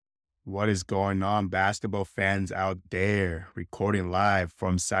What is going on, basketball fans out there? Recording live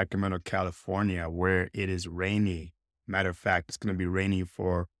from Sacramento, California, where it is rainy. Matter of fact, it's going to be rainy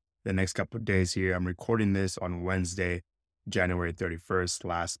for the next couple of days here. I'm recording this on Wednesday, January 31st,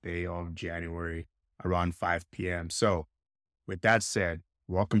 last day of January, around 5 p.m. So, with that said,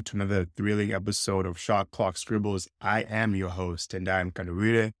 welcome to another thrilling episode of Shot Clock Scribbles. I am your host, and I'm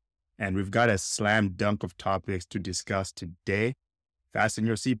Kanurire, and we've got a slam dunk of topics to discuss today. Fasten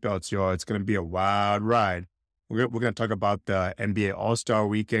your seatbelts, y'all. It's going to be a wild ride. We're going to talk about the NBA All-Star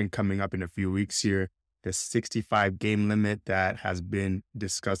Weekend coming up in a few weeks here, the 65 game limit that has been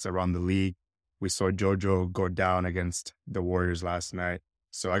discussed around the league. We saw JoJo go down against the Warriors last night.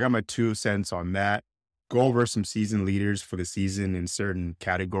 So I got my 2 cents on that. Go over some season leaders for the season in certain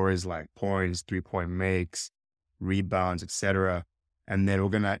categories like points, 3-point makes, rebounds, etc. And then we're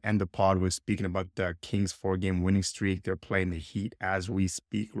going to end the pod with speaking about the Kings 4-game winning streak. They're playing the Heat as we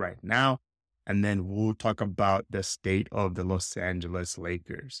speak right now. And then we'll talk about the state of the Los Angeles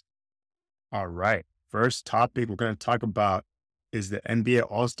Lakers. All right. First topic we're going to talk about is the NBA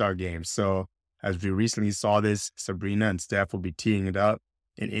All-Star Game. So as we recently saw this, Sabrina and Steph will be teeing it up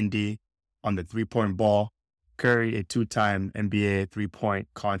in Indy on the 3-point ball. Curry, a 2-time NBA 3-point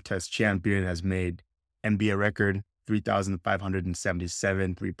contest champion, has made NBA record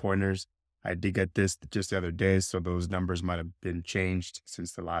 3,577 3-pointers. I did get this just the other day, so those numbers might have been changed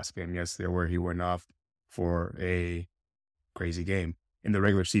since the last game yesterday where he went off for a crazy game in the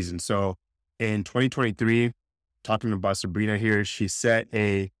regular season. So in 2023, talking about Sabrina here, she set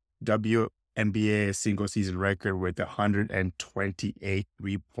a WNBA single season record with 128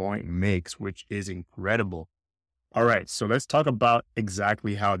 3-point makes, which is incredible. All right, so let's talk about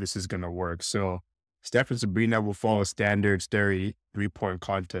exactly how this is going to work. So Steph and Sabrina will follow standard Sterry 3-point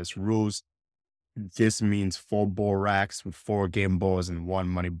contest rules. This means 4 ball racks with 4 game balls and 1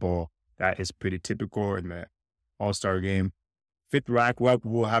 money ball. That is pretty typical in the All-Star game. 5th rack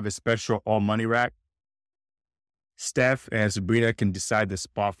will have a special all-money rack. Steph and Sabrina can decide the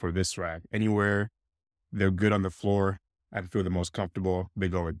spot for this rack. Anywhere they're good on the floor and feel the most comfortable, they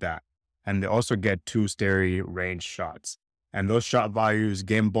go with that. And they also get 2 Sterry range shots. And those shot values,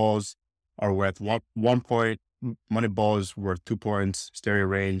 game balls, are worth 1 point, money balls worth 2 points, stereo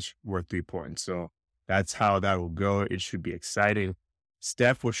range worth 3 points. So that's how that will go. It should be exciting.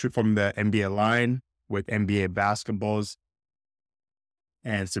 Steph will shoot from the NBA line with NBA basketballs,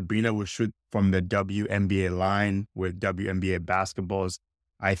 and Sabrina will shoot from the WNBA line with WNBA basketballs.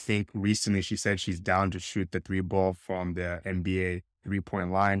 I think recently she said she's down to shoot the 3-ball from the NBA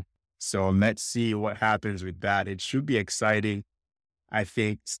 3-point line. So let's see what happens with that. It should be exciting. I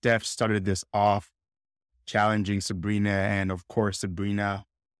think Steph started this off challenging Sabrina, and of course, Sabrina,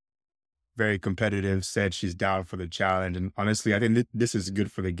 very competitive, said she's down for the challenge. And honestly, I think this is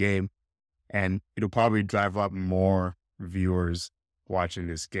good for the game, and it'll probably drive up more viewers watching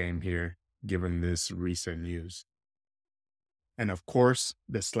this game here, given this recent news. And of course,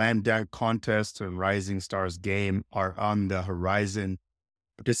 the Slam Dunk Contest and Rising Stars game are on the horizon.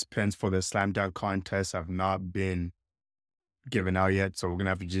 Participants for the Slam Dunk Contest have not been given out yet, so we're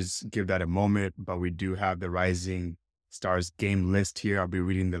gonna have to just give that a moment. But we do have the Rising Stars game list here. I'll be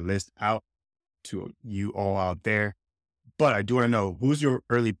reading the list out to you all out there. But I do want to know, who's your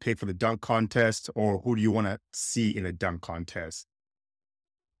early pick for the dunk contest, or who do you want to see in the dunk contest?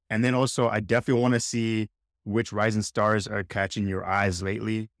 And then also, I definitely want to see which Rising Stars are catching your eyes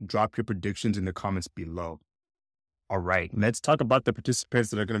lately. Drop your predictions in the comments below. All right, let's talk about the participants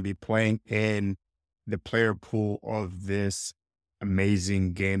that are going to be playing in the player pool of this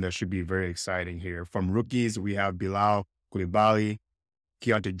amazing game that should be very exciting here. From rookies, we have Bilal Coulibaly,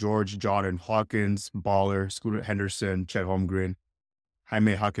 Keontae George, Jordan Hawkins, Baller, Scooter Henderson, Chet Holmgren,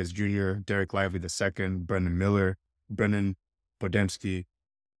 Jaime Jaquez Jr., Derek Lively II, Brendan Miller, Brennan Podemski,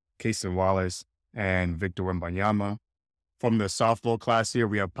 Cason Wallace, and Victor Wembanyama. From the softball class here,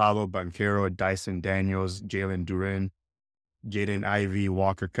 we have Paolo Banchero, Dyson Daniels, Jalen Duren, Jaden Ivey,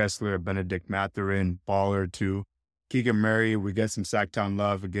 Walker Kessler, Benedict Mathurin, Baller 2, Keegan Murray. We get some Sacktown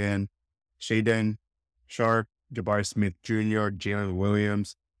love again. Shaden Sharp, Jabari Smith Jr., Jalen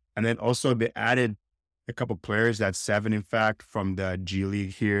Williams. And then also they added a couple players, that's 7 in fact, from the G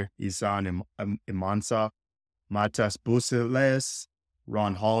League here. Isan Imansa, Matas Busiles,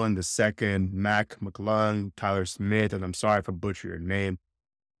 Ron Holland II, Mac McClung, Tyler Smith, and I'm sorry if I butcher your name.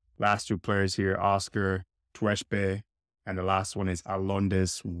 Last 2 players here, Oscar Tueshbe, and the last one is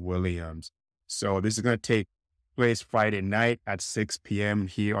Alondes Williams. So this is going to take place Friday night at 6 p.m.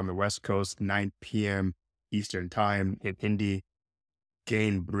 here on the West Coast, 9 p.m. Eastern Time in Indy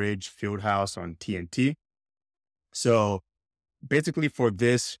Gainbridge Fieldhouse on TNT. So basically for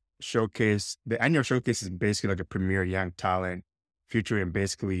this showcase. The annual showcase is basically like a premier young talent featuring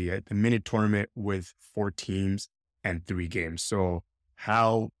basically a mini tournament with 4 teams and 3 games. So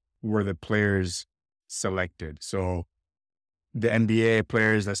how were the players selected? So the NBA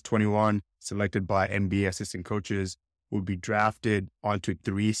players, that's 21, selected by NBA assistant coaches, will be drafted onto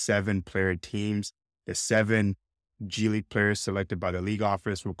 3 7-player teams. The 7 G League players selected by the league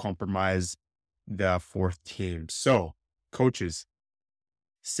office will comprise the 4th team. So, coaches,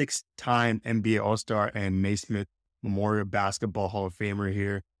 6-time NBA All-Star and Naismith Memorial Basketball Hall of Famer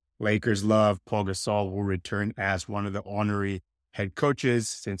here. Lakers love Paul Gasol will return as one of the honorary head coaches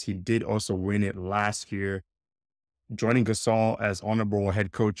since he did also win it last year. Joining Gasol as honorable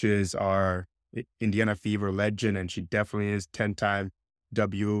head coaches are Indiana Fever legend, and she definitely is 10-time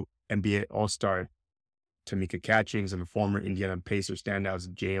WNBA All-Star Tamika Catchings and former Indiana Pacers standouts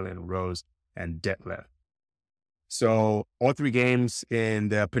Jalen Rose and Detlef. So all 3 games in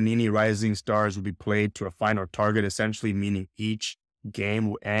the Panini Rising Stars will be played to a final target, essentially meaning each game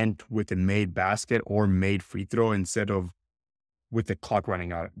will end with a made basket or made free throw instead of with the clock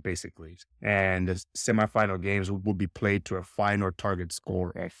running out, basically. And the semifinal games will be played to a final target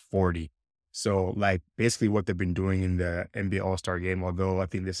score of 40. So like basically what they've been doing in the NBA All-Star game, although I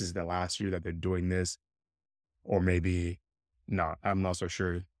think this is the last year that they're doing this, or maybe not. I'm not so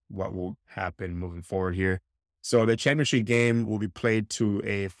sure what will happen moving forward here. So the championship game will be played to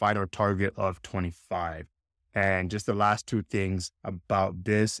a final target of 25. And just the last 2 things about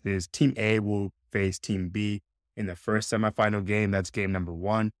this is Team A will face Team B in the first semifinal game. That's game number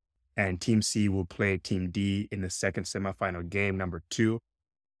 1. And Team C will play Team D in the second semifinal game, number 2.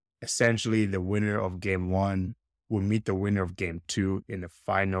 Essentially, the winner of game 1 will meet the winner of game 2 in the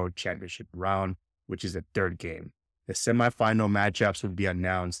final championship round, which is the 3rd game. The semifinal matchups will be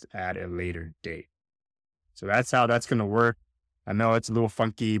announced at a later date. So that's how that's going to work. I know it's a little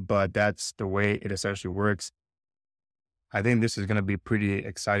funky, but that's the way it essentially works. I think this is going to be pretty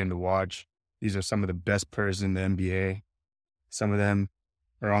exciting to watch. These are some of the best players in the NBA. Some of them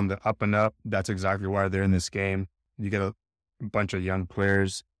are on the up and up. That's exactly why they're in this game. You get a bunch of young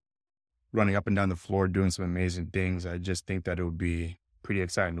players running up and down the floor, doing some amazing things. I just think that it would be pretty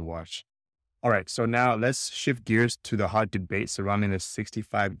exciting to watch. All right, so now let's shift gears to the hot debate surrounding the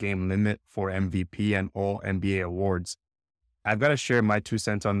 65-game limit for MVP and all NBA awards. I've got to share my 2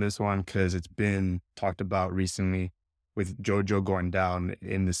 cents on this one because it's been talked about recently with JoJo going down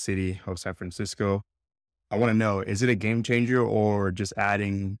in the city of San Francisco. I want to know, is it a game changer or just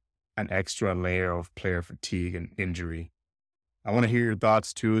adding an extra layer of player fatigue and injury? I want to hear your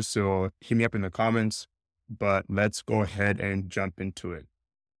thoughts too, so hit me up in the comments, but let's go ahead and jump into it.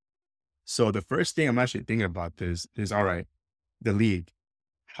 So the first thing I'm actually thinking about this is, all right, the league,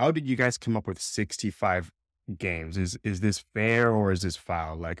 how did you guys come up with 65 games? Is this fair or is this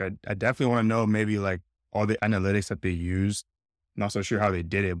foul? Like, I definitely want to know maybe like all the analytics that they used. Not so sure how they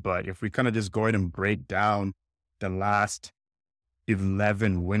did it, but if we kind of just go ahead and break down the last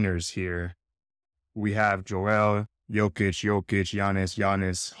 11 winners here, we have Joel, Jokic,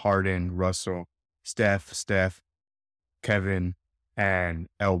 Giannis, Harden, Russell, Steph, Kevin, and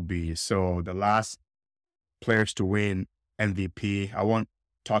LB. So the last players to win MVP, I won't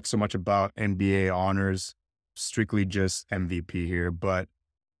talk so much about NBA honors, strictly just MVP here, but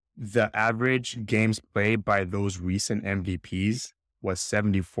the average games played by those recent MVPs was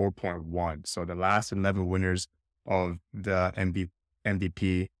 74.1. So the last 11 winners of the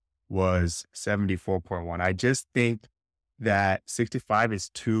MVP was 74.1. I just think that 65 is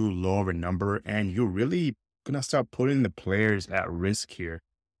too low of a number, and you're really going to start putting the players at risk here.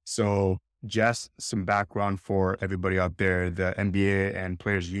 So just some background for everybody out there. The NBA and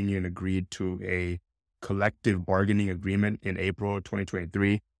Players Union agreed to a collective bargaining agreement in April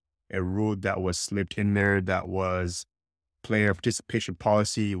 2023, a rule that was slipped in there that was player participation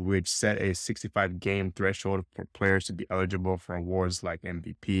policy, which set a 65-game threshold for players to be eligible for awards like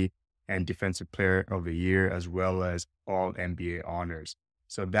MVP and Defensive Player of the Year, as well as all NBA honors.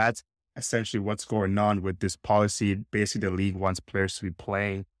 So that's essentially what's going on with this policy. Basically, the league wants players to be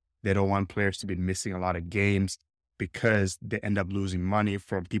playing. They don't want players to be missing a lot of games because they end up losing money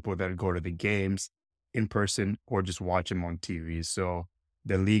from people that go to the games in person or just watch them on TV. So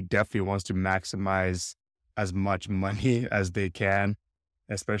the league definitely wants to maximize as much money as they can,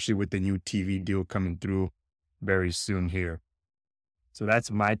 especially with the new TV deal coming through very soon here. So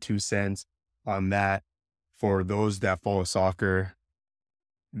that's my 2 cents on that. For those that follow soccer,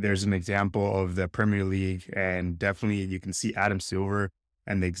 there's an example of the Premier League, and definitely you can see Adam Silver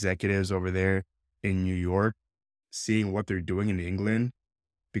and the executives over there in New York seeing what they're doing in England,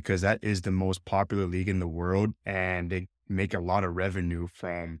 because that is the most popular league in the world, and they make a lot of revenue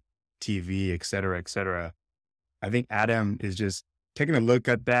from TV, et cetera, et cetera. I think Adam is just taking a look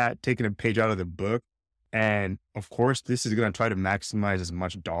at that, taking a page out of the book. And of course, this is going to try to maximize as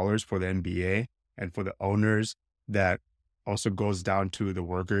much dollars for the NBA and for the owners. That also goes down to the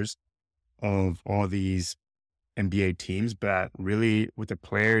workers of all these NBA teams. But really, with the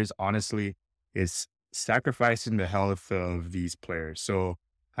players, honestly, it's sacrificing the health of these players. So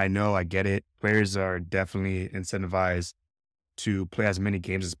I know, I get it. Players are definitely incentivized to play as many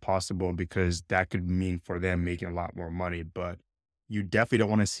games as possible because that could mean for them making a lot more money. But you definitely don't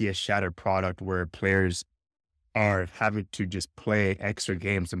want to see a shattered product where players are having to just play extra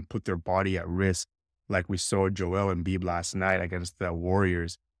games and put their body at risk, like we saw Joel Embiid last night against the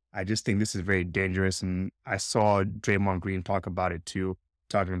Warriors. I just think this is very dangerous. And I saw Draymond Green talk about it too,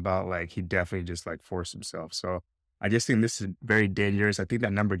 talking about like he definitely just like forced himself. So I just think this is very dangerous. I think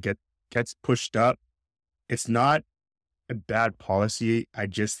that number gets pushed up. It's not a bad policy. I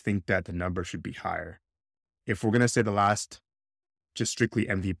just think that the number should be higher. If we're going to say the last just strictly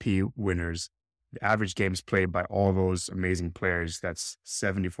MVP winners, the average games played by all those amazing players, that's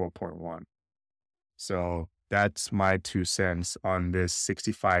 74.1. So that's my 2 cents on this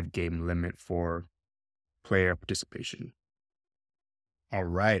 65 game limit for player participation. All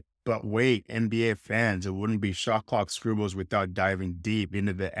right. But wait, NBA fans, it wouldn't be shot clock scribbles without diving deep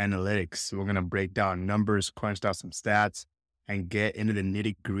into the analytics. We're going to break down numbers, crunch out some stats, and get into the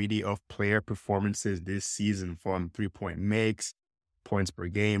nitty gritty of player performances this season, from 3-point makes, points per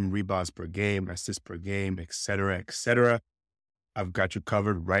game, rebounds per game, assists per game, et cetera, et cetera. I've got you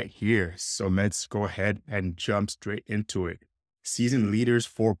covered right here. So let's go ahead and jump straight into it. Season leaders,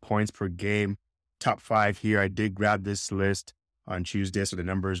 4 points per game, top 5 here. I did grab this list on Tuesday, so the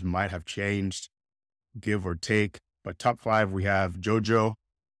numbers might have changed, give or take. But top 5, we have JoJo,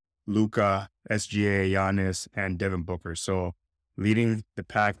 Luka, SGA, Giannis, and Devin Booker. So leading the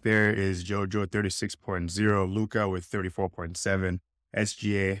pack there is JoJo 36.0, Luka with 34.7,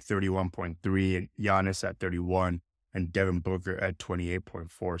 SGA 31.3, and Giannis at 31, and Devin Booker at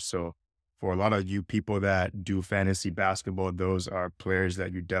 28.4. So for a lot of you people that do fantasy basketball, those are players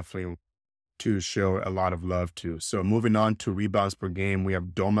that you definitely to show a lot of love to. So moving on to rebounds per game, we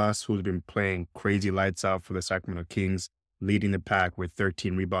have Domas, who's been playing crazy lights out for the Sacramento Kings, leading the pack with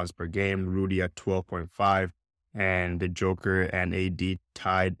 13 rebounds per game, Rudy at 12.5, and the Joker and AD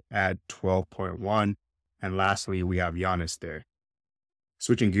tied at 12.1. And lastly, we have Giannis there.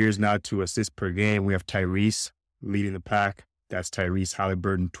 Switching gears now to assists per game, we have Tyrese leading the pack. That's Tyrese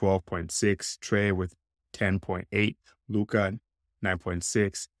Halliburton, 12.6, Trey with 10.8, Luka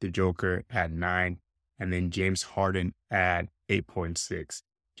 9.6, the Joker at 9, and then James Harden at 8.6.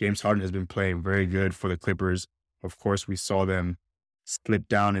 James Harden has been playing very good for the Clippers. Of course, we saw them slip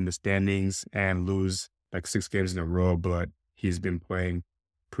down in the standings and lose like 6 games in a row, but he's been playing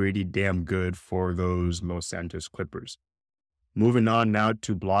pretty damn good for those Los Angeles Clippers. Moving on now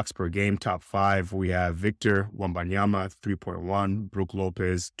to blocks per game, top 5, we have Victor Wembanyama, 3.1, Brook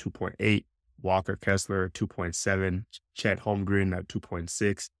Lopez, 2.8, Walker Kessler, 2.7, Chet Holmgren at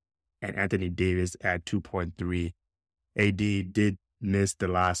 2.6, and Anthony Davis at 2.3. AD did miss the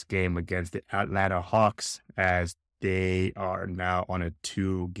last game against the Atlanta Hawks, as they are now on a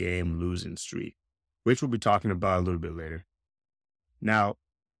 2-game losing streak, which we'll be talking about a little bit later. Now,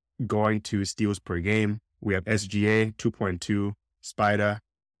 going to steals per game, we have SGA 2.2, Spida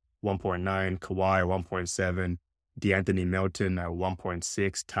 1.9, Kawhi 1.7, DeAnthony Melton at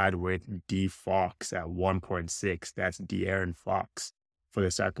 1.6, tied with D Fox at 1.6. That's De'Aaron Fox for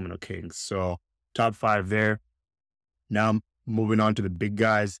the Sacramento Kings. So top 5 there. Now moving on to the big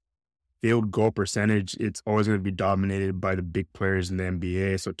guys. Field goal percentage, it's always going to be dominated by the big players in the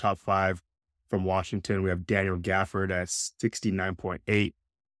NBA. So top 5 from Washington, we have Daniel Gafford at 69.8,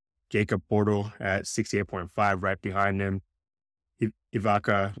 Jacob Portal at 68.5, right behind him.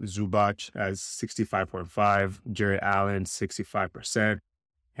 Ivica Zubac at 65.5, Jarrett Allen 65%,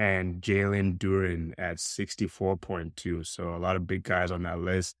 and Jalen Duren at 64.2. So a lot of big guys on that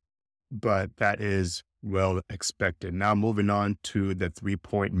list, but that is well expected. Now moving on to the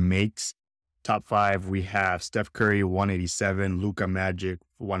 3-point makes. Top 5, we have Steph Curry 187, Luka Magic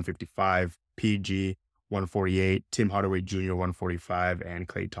 155, PG 148, Tim Hardaway Jr. 145, and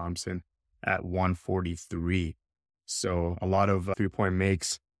Klay Thompson at 143. So a lot of 3-point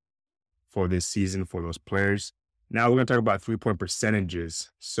makes for this season for those players. Now we're going to talk about 3-point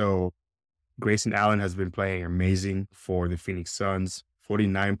percentages. So Grayson Allen has been playing amazing for the Phoenix Suns,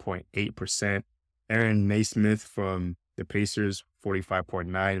 49.8%. Aaron Naismith from the Pacers,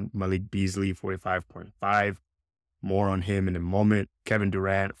 45.9%. Malik Beasley, 45.5%. More on him in a moment. Kevin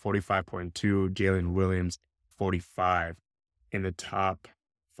Durant, 45.2%. Jalen Williams, 45%. In the top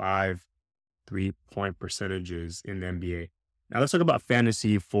 5 3-point percentages in the NBA. Now let's talk about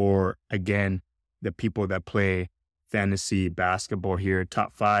fantasy for, again, the people that play fantasy basketball here.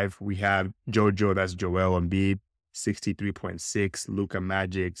 Top 5, we have JoJo, that's Joel Embiid, 63.6, Luka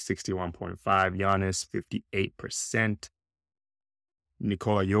Magic, 61.5, Giannis, 58%,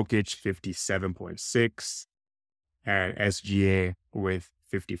 Nikola Jokic, 57.6, and SGA with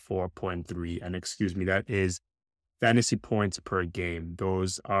 54.3. And excuse me, that is fantasy points per game.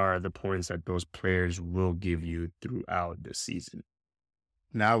 Those are the points that those players will give you throughout the season.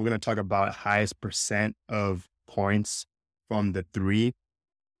 Now we're going to talk about highest percent of points from the three.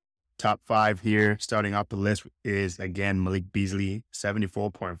 Top 5 here, starting off the list, is again Malik Beasley,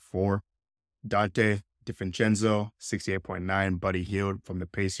 74.4. Dante DiVincenzo, 68.9. Buddy Hield from the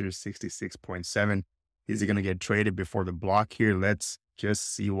Pacers, 66.7. Is he going to get traded before the block here? Let's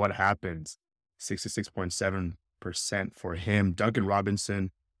just see what happens. 66.7% for him. Duncan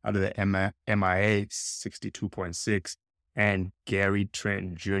Robinson out of the MIA, 62.6. And Gary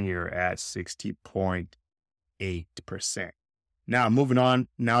Trent Jr. at 60.8%. Now, moving on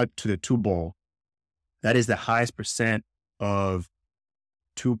now to the 2 Bowl. That is the highest percent of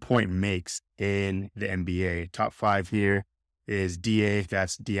 2-point makes in the NBA. Top 5 here is DA,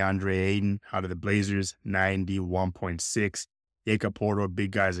 that's DeAndre Ayton out of the Blazers, 91.6. Jakob Poeltl,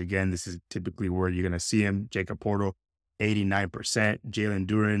 big guys again. This is typically where you're going to see him. Jakob Poeltl, 89%. Jalen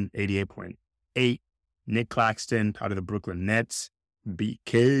Duren, 88.8. Nick Claxton out of the Brooklyn Nets,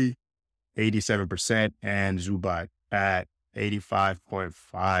 BK, 87%. And Zubac at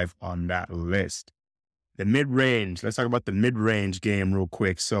 85.5 on that list. The mid-range, let's talk about the mid-range game real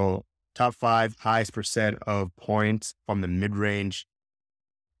quick. So top 5, highest percent of points from the mid-range.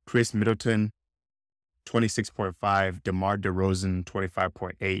 Chris Middleton, 26.5. DeMar DeRozan,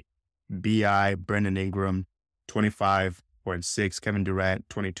 25.8. B.I. Brandon Ingram, 25.6. Kevin Durant,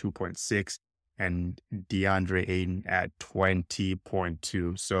 22.6. And DeAndre Ayton at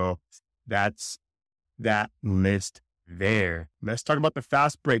 20.2. So that's that list there. Let's talk about the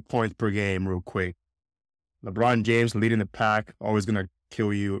fast break points per game real quick. LeBron James leading the pack, always going to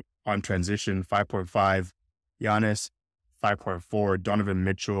kill you on transition, 5.5. Giannis, 5.4. Donovan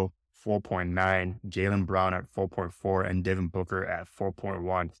Mitchell, 4.9. Jaylen Brown at 4.4. And Devin Booker at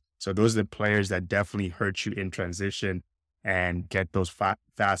 4.1. So those are the players that definitely hurt you in transition and get those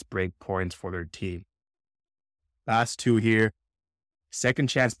fast break points for their team. Last 2 here, second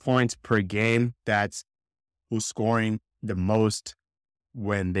chance points per game. That's who's scoring the most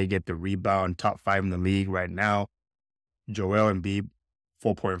when they get the rebound. Top 5 in the league right now. Joel Embiid,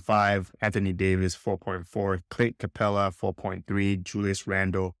 4.5. Anthony Davis, 4.4. Clint Capella, 4.3. Julius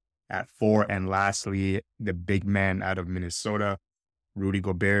Randle at 4. And lastly, the big man out of Minnesota, Rudy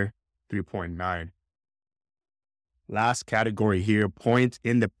Gobert, 3.9. Last category here, points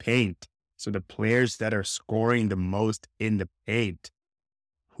in the paint. So the players that are scoring the most in the paint.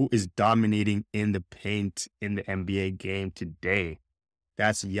 Who is dominating in the paint in the NBA game today?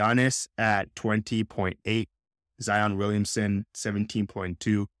 That's Giannis at 20.8. Zion Williamson,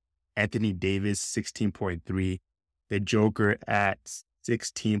 17.2. Anthony Davis, 16.3. The Joker at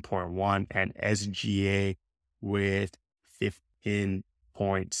 16.1. And SGA with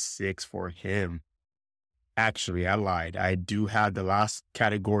 15.6 for him. Actually, I lied. I do have the last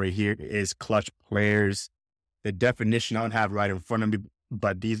category here is clutch players. The definition I don't have right in front of me,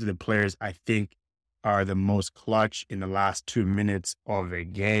 but these are the players I think are the most clutch in the last 2 minutes of a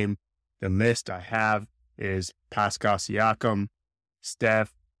game. The list I have is Pascal Siakam,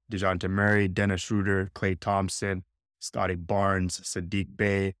 Steph, DeJounte Murray, Dennis Schroeder, Klay Thompson, Scotty Barnes, Sadiq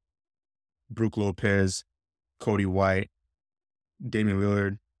Bey, Brook Lopez, Cody White, Damian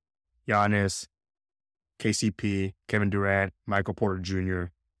Lillard, Giannis, KCP, Kevin Durant, Michael Porter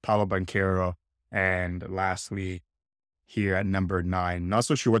Jr., Paolo Banchero, and lastly, here at number 9. Not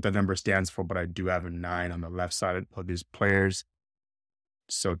so sure what the number stands for, but I do have a 9 on the left side of these players.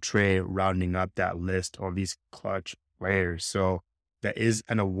 So Trey rounding up that list of these clutch players. So that is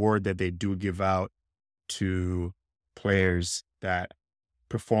an award that they do give out to players that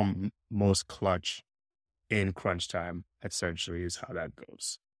perform most clutch in crunch time, essentially is how that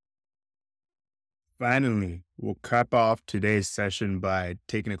goes. Finally, we'll cap off today's session by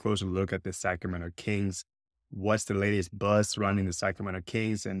taking a closer look at the Sacramento Kings. What's the latest buzz surrounding the Sacramento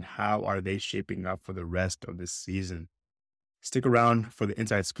Kings and how are they shaping up for the rest of this season? Stick around for the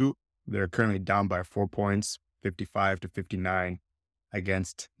inside scoop. They're currently down by 4 points, 55-59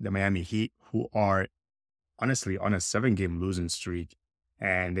 against the Miami Heat, who are honestly on a 7-game losing streak,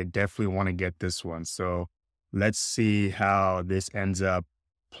 and they definitely want to get this one. So let's see how this ends up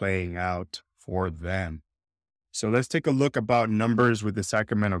playing out for them. So let's take a look about numbers with the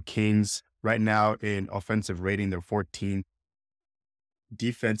Sacramento Kings. Right now in offensive rating, they're 14.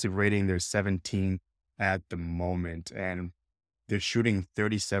 Defensive rating, they're 17 at the moment. And they're shooting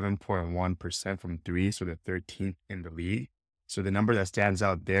 37.1% from three. So they're 13th in the league. So the number that stands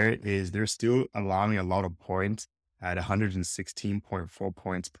out there is they're still allowing a lot of points at 116.4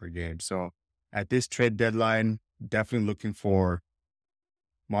 points per game. So at this trade deadline, definitely looking for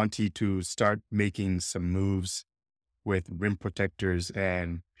Monty to start making some moves with rim protectors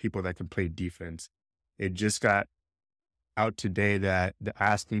and people that can play defense. It just got out today that the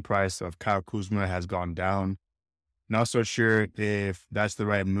asking price of Kyle Kuzma has gone down. Not so sure if that's the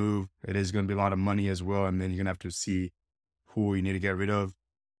right move. It is going to be a lot of money as well. And then you're going to have to see who you need to get rid of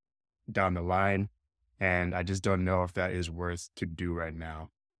down the line. And I just don't know if that is worth to do right now.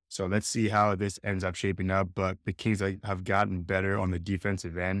 So let's see how this ends up shaping up. But the Kings have gotten better on the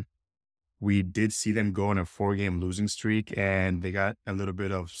defensive end. We did see them go on a 4-game losing streak, and they got a little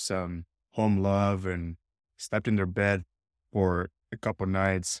bit of some home love and slept in their bed for a couple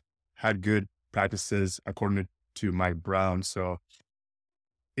nights, had good practices according to Mike Brown. So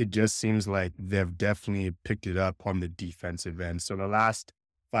it just seems like they've definitely picked it up on the defensive end. So the last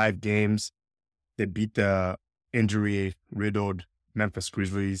 5 games, they beat the injury-riddled Memphis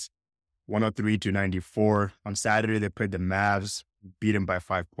Grizzlies 103-94. On Saturday, they played the Mavs, beat them by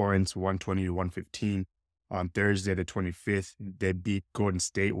 5 points, 120-115. On Thursday, the 25th, they beat Golden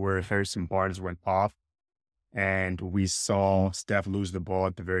State, where Harrison Barnes went off. And we saw Steph lose the ball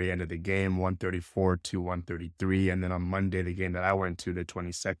at the very end of the game, 134-133. And then on Monday, the game that I went to, the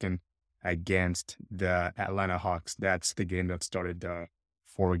 22nd, against the Atlanta Hawks, that's the game that started the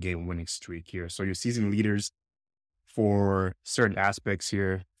 4-game winning streak here. So your season leaders for certain aspects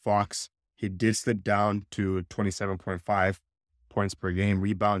here, Fox, he did slip down to 27.5 points per game.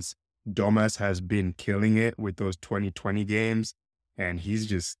 Rebounds, Domas has been killing it with those 2020 games, and he's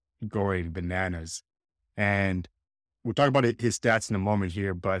just going bananas. And we'll talk about his stats in a moment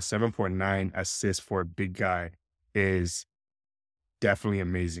here, but 7.9 assists for a big guy is definitely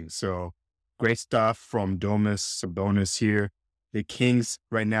amazing. So great stuff from Domas Sabonis here. The Kings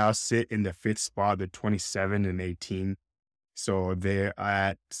right now sit in the 5th spot. They're 27-18. So they're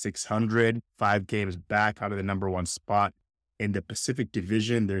at 600, 5 games back out of the number 1 spot. In the Pacific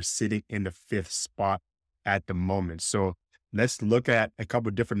Division, they're sitting in the 5th spot at the moment. So let's look at a couple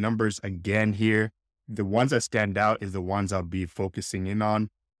of different numbers again here. The ones that stand out is the ones I'll be focusing in on.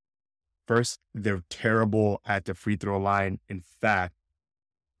 First, they're terrible at the free throw line. In fact,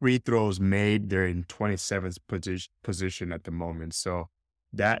 free throws made, they're in 27th position at the moment. So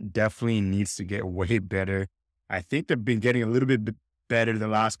that definitely needs to get way better. I think they've been getting a little bit better the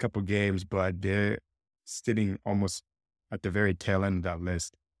last couple of games, but they're sitting almost at the very tail end of that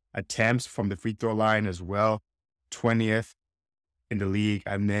list. Attempts from the free throw line as well, 20th in the league,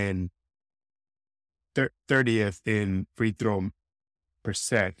 and then 30th in free throw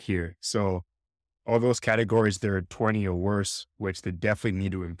percent here. So all those categories, they're 20 or worse, which they definitely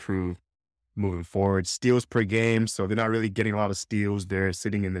need to improve moving forward. Steals per game, so they're not really getting a lot of steals. They're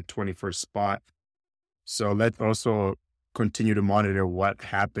sitting in the 21st spot. So let's also continue to monitor what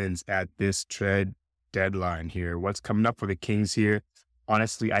happens at this trade deadline here. What's coming up for the Kings here?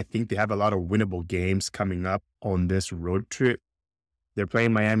 Honestly, I think they have a lot of winnable games coming up on this road trip. They're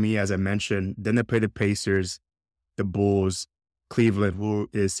playing Miami, as I mentioned. Then they play the Pacers, the Bulls, Cleveland, who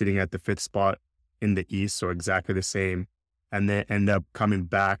is sitting at the 5th spot in the East, so exactly the same. And then end up coming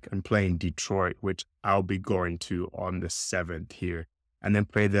back and playing Detroit, which I'll be going to on the 7th here. And then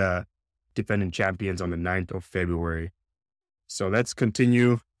play the defending champions on the 9th of February. So let's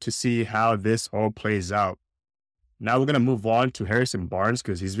continue to see how this all plays out. Now we're going to move on to Harrison Barnes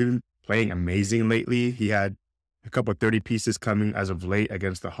because he's been playing amazing lately. He had a couple of 30 pieces coming as of late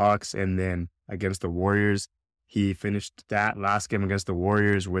against the Hawks and then against the Warriors. He finished that last game against the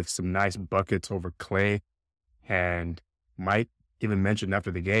Warriors with some nice buckets over Clay. And Mike even mentioned after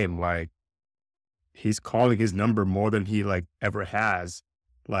the game, like, he's calling his number more than he ever has,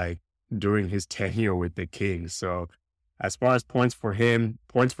 during his tenure with the Kings. So as far as points for him,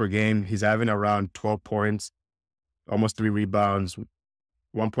 points per game, he's having around 12 points, almost 3 rebounds,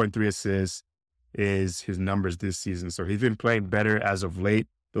 1.3 assists is his numbers this season. So he's been playing better as of late.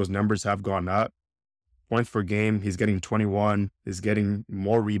 Those numbers have gone up. Points per game, he's getting 21, is getting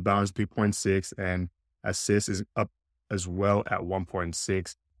more rebounds, 3.6, and assists is up as well at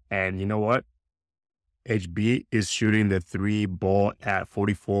 1.6. And you know what? HB is shooting the 3 ball at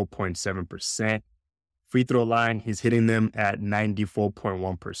 44.7%. Free throw line, he's hitting them at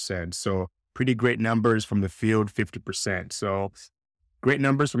 94.1%. So pretty great numbers from the field, 50%. So great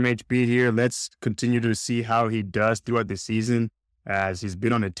numbers from HB here. Let's continue to see how he does throughout the season, as he's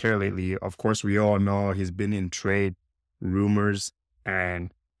been on a tear lately. Of course, we all know he's been in trade rumors,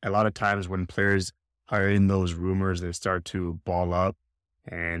 and a lot of times when players are in those rumors, they start to ball up,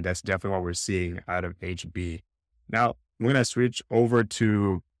 and that's definitely what we're seeing out of HB. Now, I'm going to switch over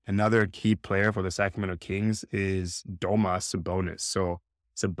to another key player for the Sacramento Kings is Domas Sabonis. So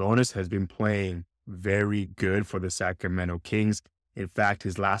Sabonis has been playing very good for the Sacramento Kings. In fact,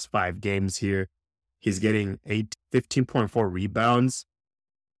 his last 5 games here, he's getting 15.4 rebounds,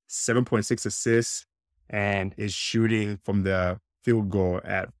 7.6 assists, and is shooting from the field goal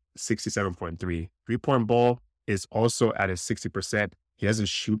at 67.3. 3-point ball is also at a 60%. He doesn't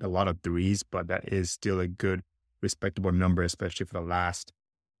shoot a lot of threes, but that is still a good, respectable number, especially for the last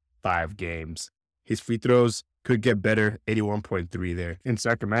 5 games. His free throws could get better, 81.3 there. In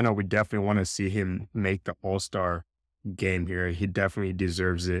Sacramento, we definitely want to see him make the All-Star game here. He definitely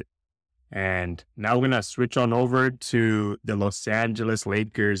deserves it. And now we're going to switch on over to the Los Angeles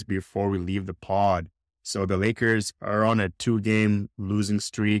Lakers before we leave the pod. So the Lakers are on a 2-game losing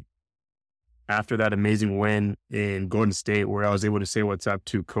streak after that amazing win in Golden State, where I was able to say what's up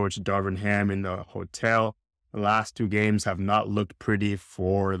to Coach Darvin Ham in the hotel. The last 2 games have not looked pretty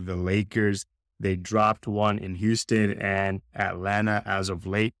for the Lakers. They dropped one in Houston and Atlanta as of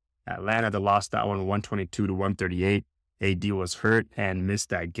late. Atlanta, they lost that one 122-138. AD was hurt and missed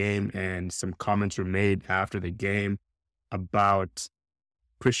that game, and some comments were made after the game about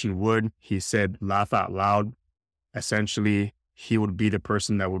Christian Wood. He said, laugh out loud. Essentially, he would be the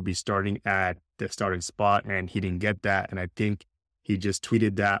person that would be starting at the starting spot, and he didn't get that. And I think he just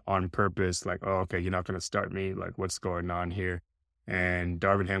tweeted that on purpose, like, oh, okay, you're not going to start me. Like, what's going on here? And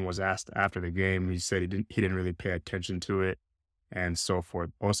Darvin Ham was asked after the game. He said he didn't really pay attention to it and so forth.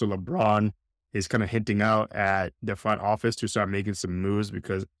 Also, LeBron is kind of hinting out at the front office to start making some moves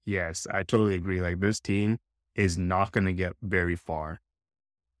because, yes, I totally agree. Like, this team is not going to get very far.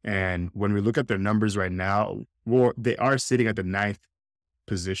 And when we look at their numbers right now, well, they are sitting at the 9th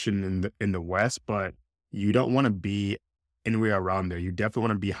position in the West, but you don't want to be anywhere around there. You definitely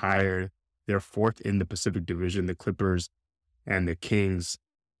want to be higher. They're 4th in the Pacific Division. The Clippers and the Kings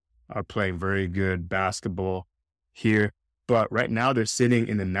are playing very good basketball here. But right now they're sitting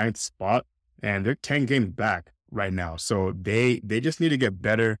in the 9th spot, and they're 10 games back right now. So they just need to get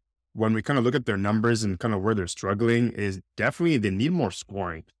better. When we kind of look at their numbers and kind of where they're struggling is definitely they need more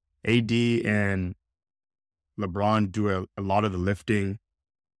scoring. AD and LeBron do a lot of the lifting.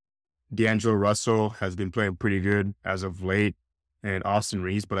 D'Angelo Russell has been playing pretty good as of late, and Austin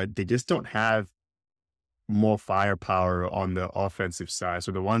Reeves, but they just don't have more firepower on the offensive side.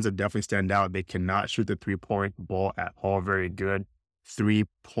 So the ones that definitely stand out, they cannot shoot the 3-point ball at all very good.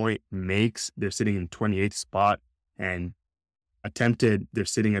 3-point makes, they're sitting in 28th spot, and attempted, they're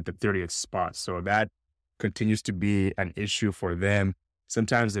sitting at the 30th spot. So that continues to be an issue for them.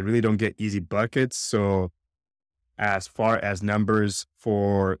 Sometimes they really don't get easy buckets. So as far as numbers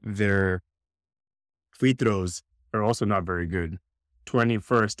for their free throws are also not very good.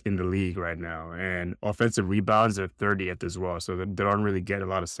 21st in the league right now. And offensive rebounds are 30th as well. So they don't really get a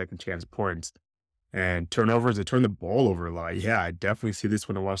lot of second chance points. And turnovers, they turn the ball over a lot. Yeah, I definitely see this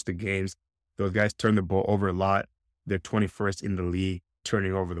when I watch the games. Those guys turn the ball over a lot. They're 21st in the league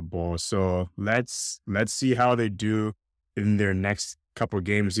turning over the ball. So let's see how they do in their next couple of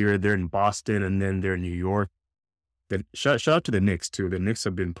games here. They're in Boston and then they're in New York. Shout out to the Knicks too. The Knicks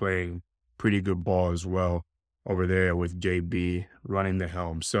have been playing pretty good ball as well over there with JB running the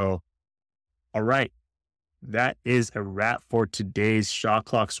helm. So, all right. That is a wrap for today's Shot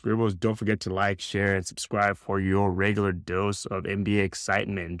Clock Scribbles. Don't forget to like, share, and subscribe for your regular dose of NBA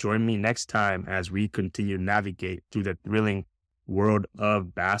excitement. Join me next time as we continue to navigate through the thrilling world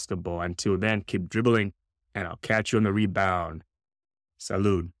of basketball. Until then, keep dribbling, and I'll catch you on the rebound.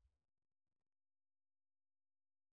 Salud.